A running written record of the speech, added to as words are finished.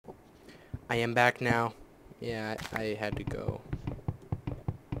I am back now. Yeah, I had to go.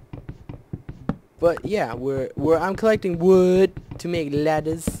 But yeah, I'm collecting wood to make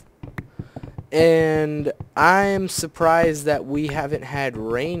ladders. And I'm surprised that we haven't had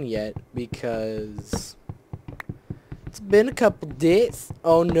rain yet because it's been a couple days.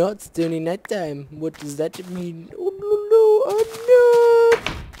 Oh no, it's still night time. What does that mean? Oh no, no, oh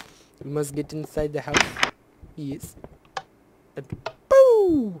no! We must get inside the house. Yes.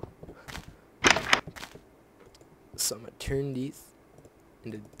 Boo! So I'm gonna turn these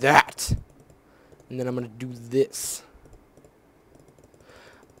into that. And then I'm gonna do this.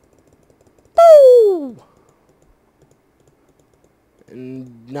 Boo!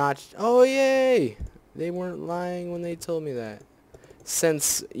 And notch. Oh yay! They weren't lying when they told me that.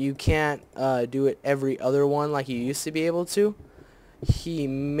 Since you can't do it every other one like you used to be able to, he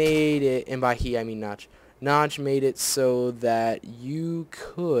made it, and by he I mean Notch. Notch made it so that you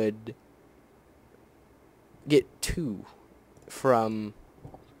could get 2 from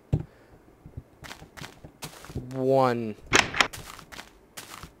 1.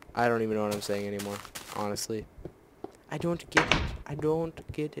 I don't even know what I'm saying anymore, honestly. I don't get it. I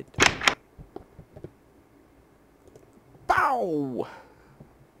don't get it. Bow!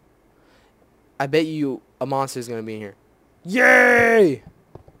 I bet you a monster's gonna be in here. Yay!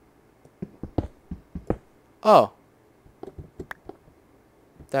 Oh.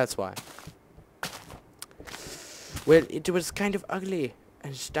 That's why. Well, it was kind of ugly,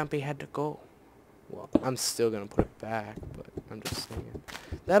 and Stumpy had to go. Well, I'm still gonna put it back, but I'm just saying.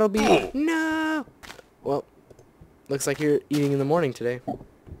 That'll be... No! Well, looks like you're eating in the morning today,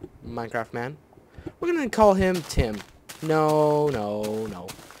 Minecraft man. We're gonna call him Tim. No, no, no.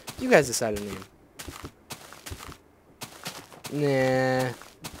 You guys decide a name. Nah.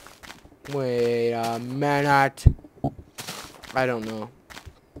 Wait a minute. I don't know.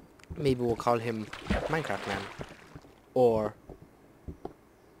 Maybe we'll call him Minecraft Man. Or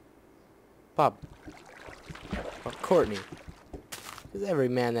Bob. Or Courtney. Because every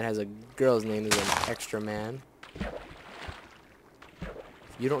man that has a girl's name is an extra man. If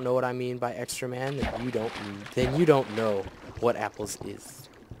you don't know what I mean by extra man, then you don't know what apples is.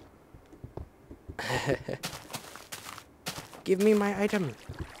 Give me my item.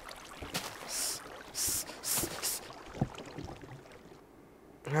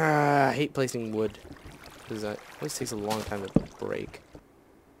 I hate placing wood, because that always takes a long time to break.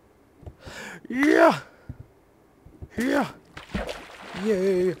 Yeah! Yeah!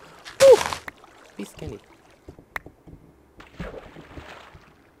 Yay! Woo! Be skinny.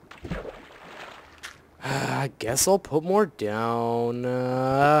 I guess I'll put more down.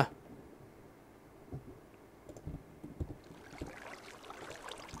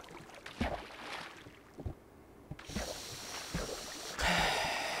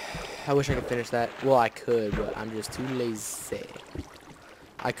 I wish I could finish that. Well, I could, but I'm just too lazy.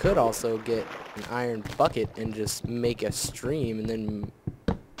 I could also get an iron bucket and just make a stream and then...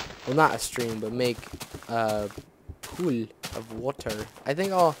 Well, not a stream, but make a pool of water. I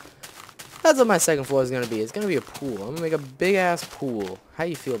think that's what my second floor is going to be. It's going to be a pool. I'm going to make a big-ass pool. How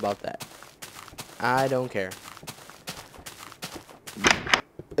you feel about that? I don't care.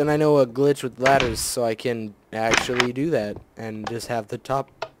 And I know a glitch with ladders, so I can actually do that and just have the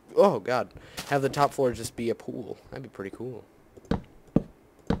top... Oh, God. Have the top floor just be a pool. That'd be pretty cool.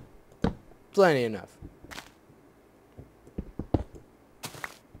 Plenty enough.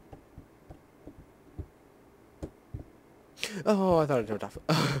 Oh, I thought I jumped off.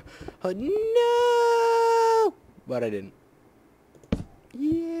 Oh, no! But I didn't.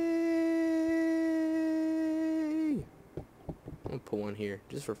 Yay! I'm gonna put one here,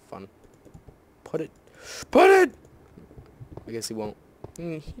 just for fun. Put it! Put it! I guess he won't.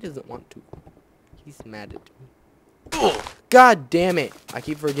 He doesn't want to. He's mad at me. God damn it! I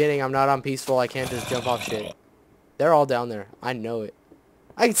keep forgetting I'm not on peaceful. I can't just jump off shit. They're all down there. I know it.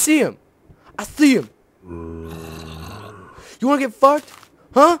 I can see him. I see him. You wanna get fucked?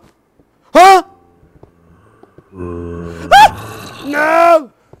 Huh? Huh? Ah!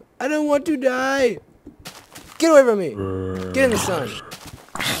 No! I don't want to die. Get away from me. Get in the sun.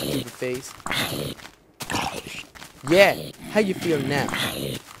 Stupid face. Yeah. How you feel now?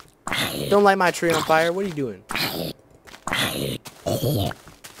 Don't light my tree on fire. What are you doing? That's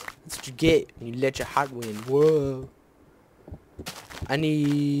what you get when you let your heart win. Whoa. I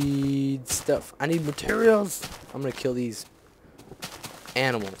need stuff. I need materials. I'm gonna kill these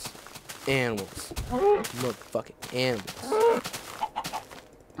animals. Animals. Motherfucking animals.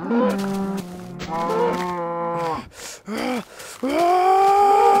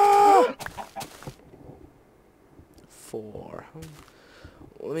 4.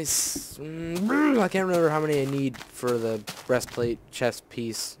 let me I can't remember how many I need for the breastplate, chest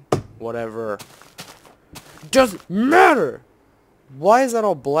piece, whatever. Doesn't matter! Why is that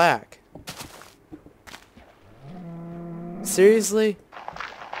all black? Seriously?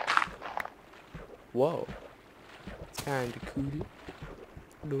 Whoa. It's kinda cool.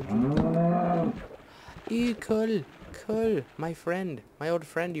 Don't you? Cool. Cool. My friend. My old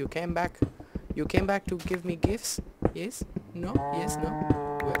friend, you came back. You came back to give me gifts? Yes? No? Yes? No?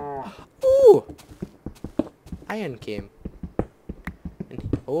 Well. Ooh! Iron came.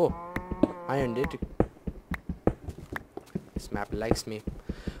 And oh. Iron did. This map likes me.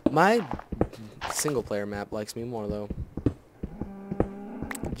 My single player map likes me more though.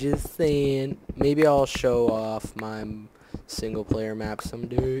 Just saying. Maybe I'll show off my single player map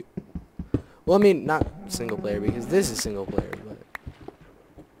someday. Well, I mean, not single player because this is single player, but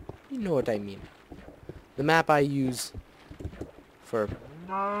you know what I mean. The map I use for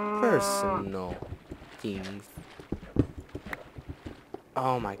personal things.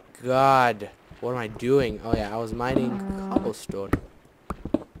 Oh my god. What am I doing? Oh yeah, I was mining cobblestone.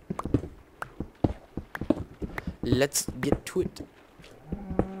 Let's get to it.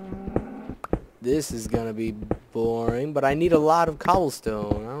 This is gonna be boring, but I need a lot of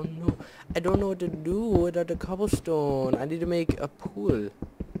cobblestone. I don't know what to do without the cobblestone. I need to make a pool.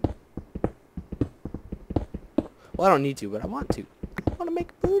 Well, I don't need to, but I want to. I want to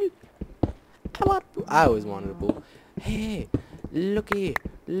make a pool. I always wanted a pool. Hey, looky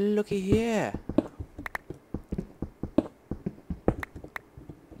here.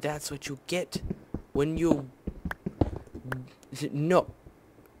 That's what you get when you... No.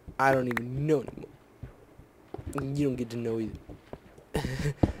 I don't even know anymore. You don't get to know either.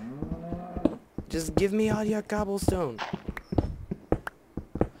 Just give me all your cobblestone.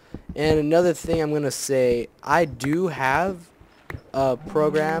 And another thing I'm going to say, I do have a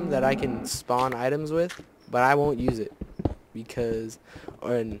program that I can spawn items with, but I won't use it. Because,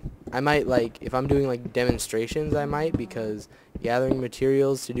 I might, like, if I'm doing, like, demonstrations, I might, because gathering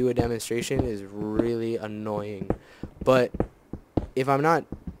materials to do a demonstration is really annoying. But if I'm not,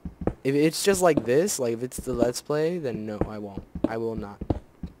 if it's just like this, like if it's the Let's Play, then no, I won't. I will not.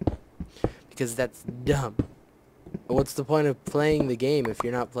 Because that's dumb. What's the point of playing the game if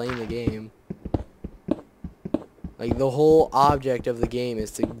you're not playing the game? Like, the whole object of the game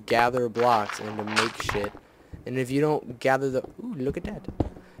is to gather blocks and to make shit. And if you don't gather the... Ooh, look at that.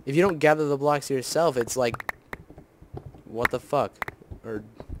 If you don't gather the blocks yourself, it's like... What the fuck? Or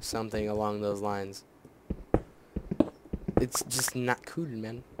something along those lines. It's just not cool,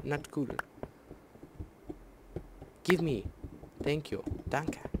 man. Not cool. Give me. Thank you.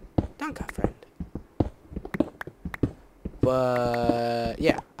 Danke. Danke, friend. But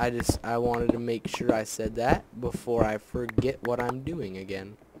yeah, I wanted to make sure I said that before I forget what I'm doing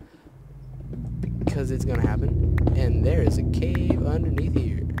again. Because it's gonna happen. And there is a cave underneath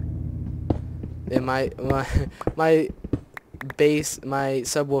here. And my bass, my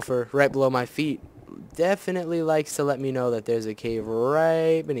subwoofer right below my feet definitely likes to let me know that there's a cave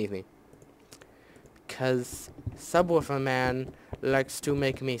right beneath me. Because subwoofer man likes to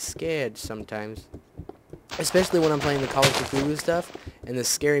make me scared sometimes. Especially when I'm playing the Call of Cthulhu stuff and the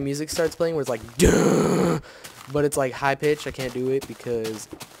scary music starts playing where it's like duh, but it's like high pitched. I can't do it because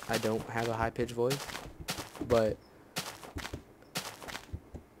I don't have a high pitched voice. But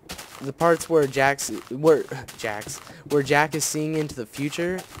the parts where Jack is seeing into the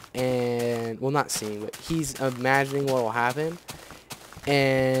future and, well, not seeing, but he's imagining what will happen,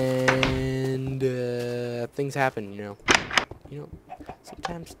 and things happen, you know,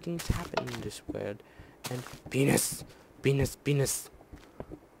 sometimes things happen in this world, and penis,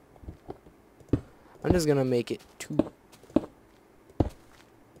 I'm just gonna make it 2.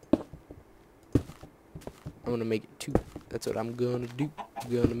 I'm gonna make it 2. That's what I'm gonna do. I'm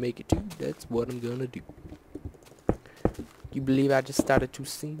gonna make it 2. That's what I'm gonna do. You believe I just started to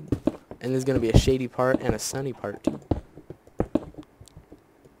sing? And there's gonna be a shady part and a sunny part too.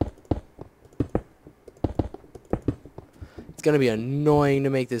 It's gonna be annoying to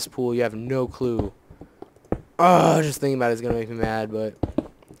make this pool. You have no clue. Oh, just thinking about it is gonna make me mad, but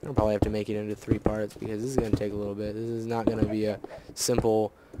I'll probably have to make it into 3 parts because this is gonna take a little bit. This is not gonna be a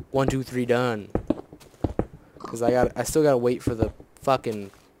simple 1, 2, 3 done. Cause I still gotta wait for the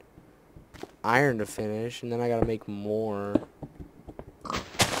fucking iron to finish, and then I gotta make more.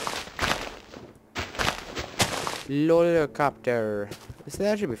 Helicopter. So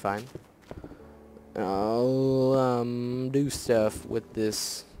that should be fine. I'll do stuff with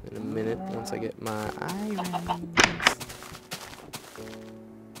this in a minute once I get my iron.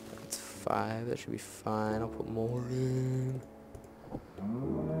 That's 5. That should be fine. I'll put more in.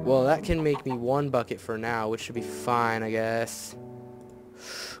 Well, that can make me 1 bucket for now, which should be fine, I guess.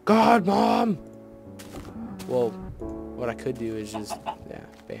 God, Mom! Well, what I could do is just, yeah,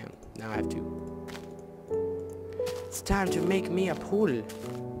 bam. Now I have 2. It's time to make me a pool.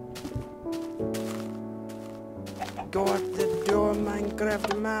 Go out the door,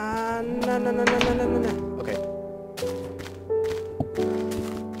 Minecraft man. No, no, no, no, no, no, no, no. Okay.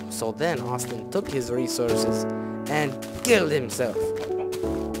 So then Austin took his resources and killed himself.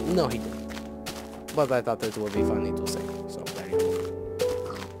 No, he didn't. But I thought that would be funny to say. So there you go.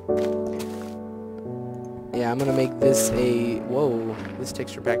 Yeah, I'm gonna make this a... Whoa. This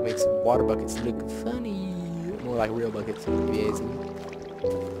texture pack makes water buckets look funny. More like real buckets, if you ask me.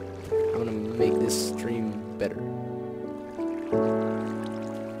 I'm gonna make this stream better.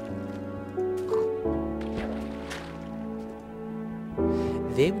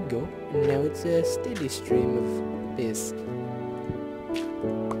 There we go. Now it's a steady stream of this.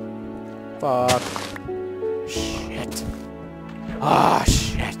 Fuck. Shit. Ah,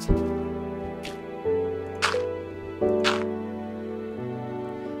 shit.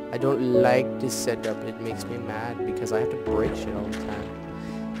 I don't like this setup. It makes me mad because I have to break shit all the time.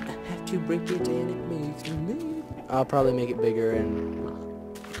 I have to break it and it makes me mad. I'll probably make it bigger and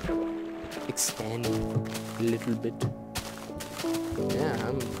expand a little bit. Yeah,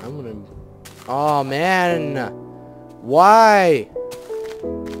 I'm gonna... Oh, man! Why?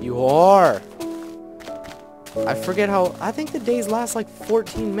 You whore! I forget how... I think the days last like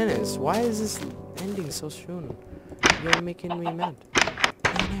 14 minutes. Why is this ending so soon? You're making me mad.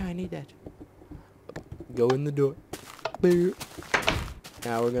 I need that. Go in the door.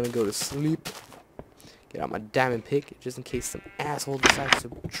 Now we're gonna go to sleep. Get out my diamond pick just in case some asshole decides to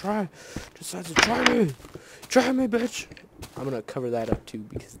try me. Try me, bitch. I'm gonna cover that up too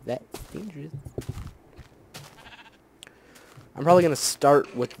because that's dangerous. I'm probably gonna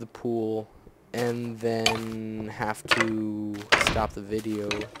start with the pool and then have to stop the video.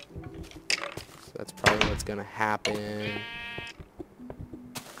 So that's probably what's gonna happen.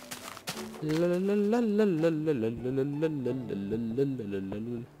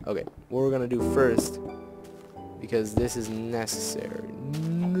 Okay, what we're gonna do first, because this is necessary.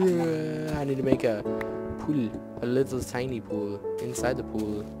 I need to make a pool, a little tiny pool inside the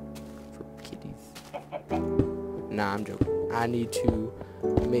pool for kitties. Nah, I'm joking. I need to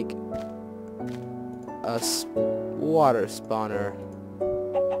make a water spawner.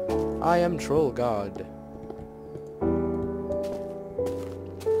 I am Troll God.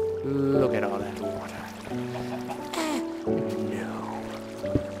 Look at all that water. No.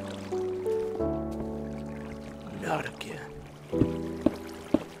 Not again.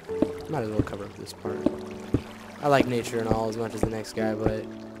 Might as well cover up this part. I like nature and all as much as the next guy, but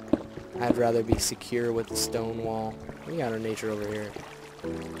I'd rather be secure with the stone wall. We got our nature over here.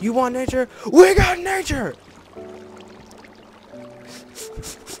 You want nature? We got nature!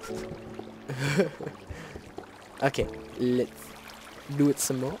 Okay, let's do it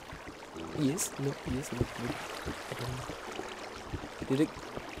some more. Yes, no, yes, no, no.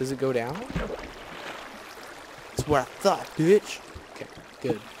 Does it go down? That's what I thought, bitch. Okay,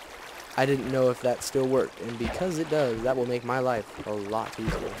 good. I didn't know if that still worked, and because it does, that will make my life a lot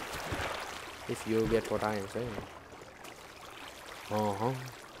easier. If you'll get what I am saying.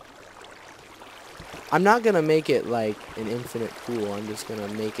 I'm not gonna make it like an infinite pool. I'm just gonna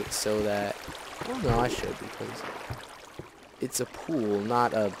make it so that... Oh no, I should, because it's a pool,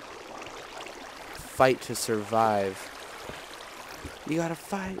 not a fight to survive. You gotta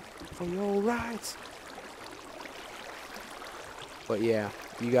fight for your rights. But yeah,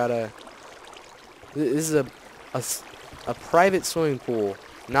 you gotta... This is a private swimming pool,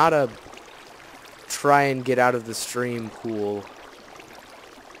 not a try and get out of the stream pool.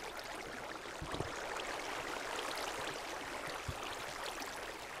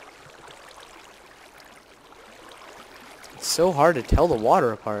 It's so hard to tell the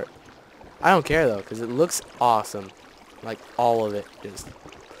water apart. I don't care though, because it looks awesome. Like all of it just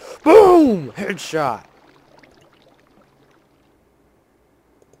boom! Headshot.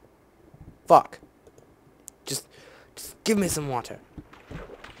 Fuck. Just give me some water.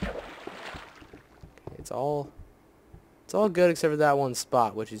 It's all good except for that one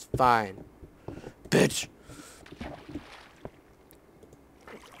spot, which is fine. Bitch.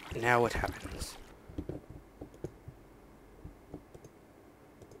 Now what happens?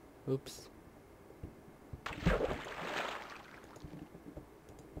 Oops.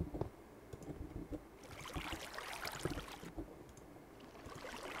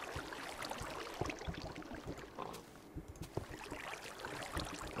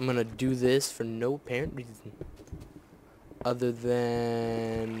 I'm gonna do this for no apparent reason. Other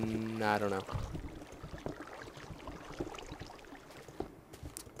than... I don't know.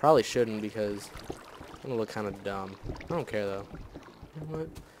 Probably shouldn't because I'm gonna look kind of dumb. I don't care though. You know what?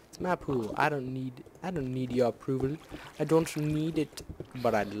 It's my pool. I don't need your approval. I don't need it,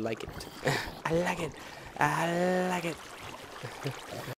 but I like it. I like it. I like it.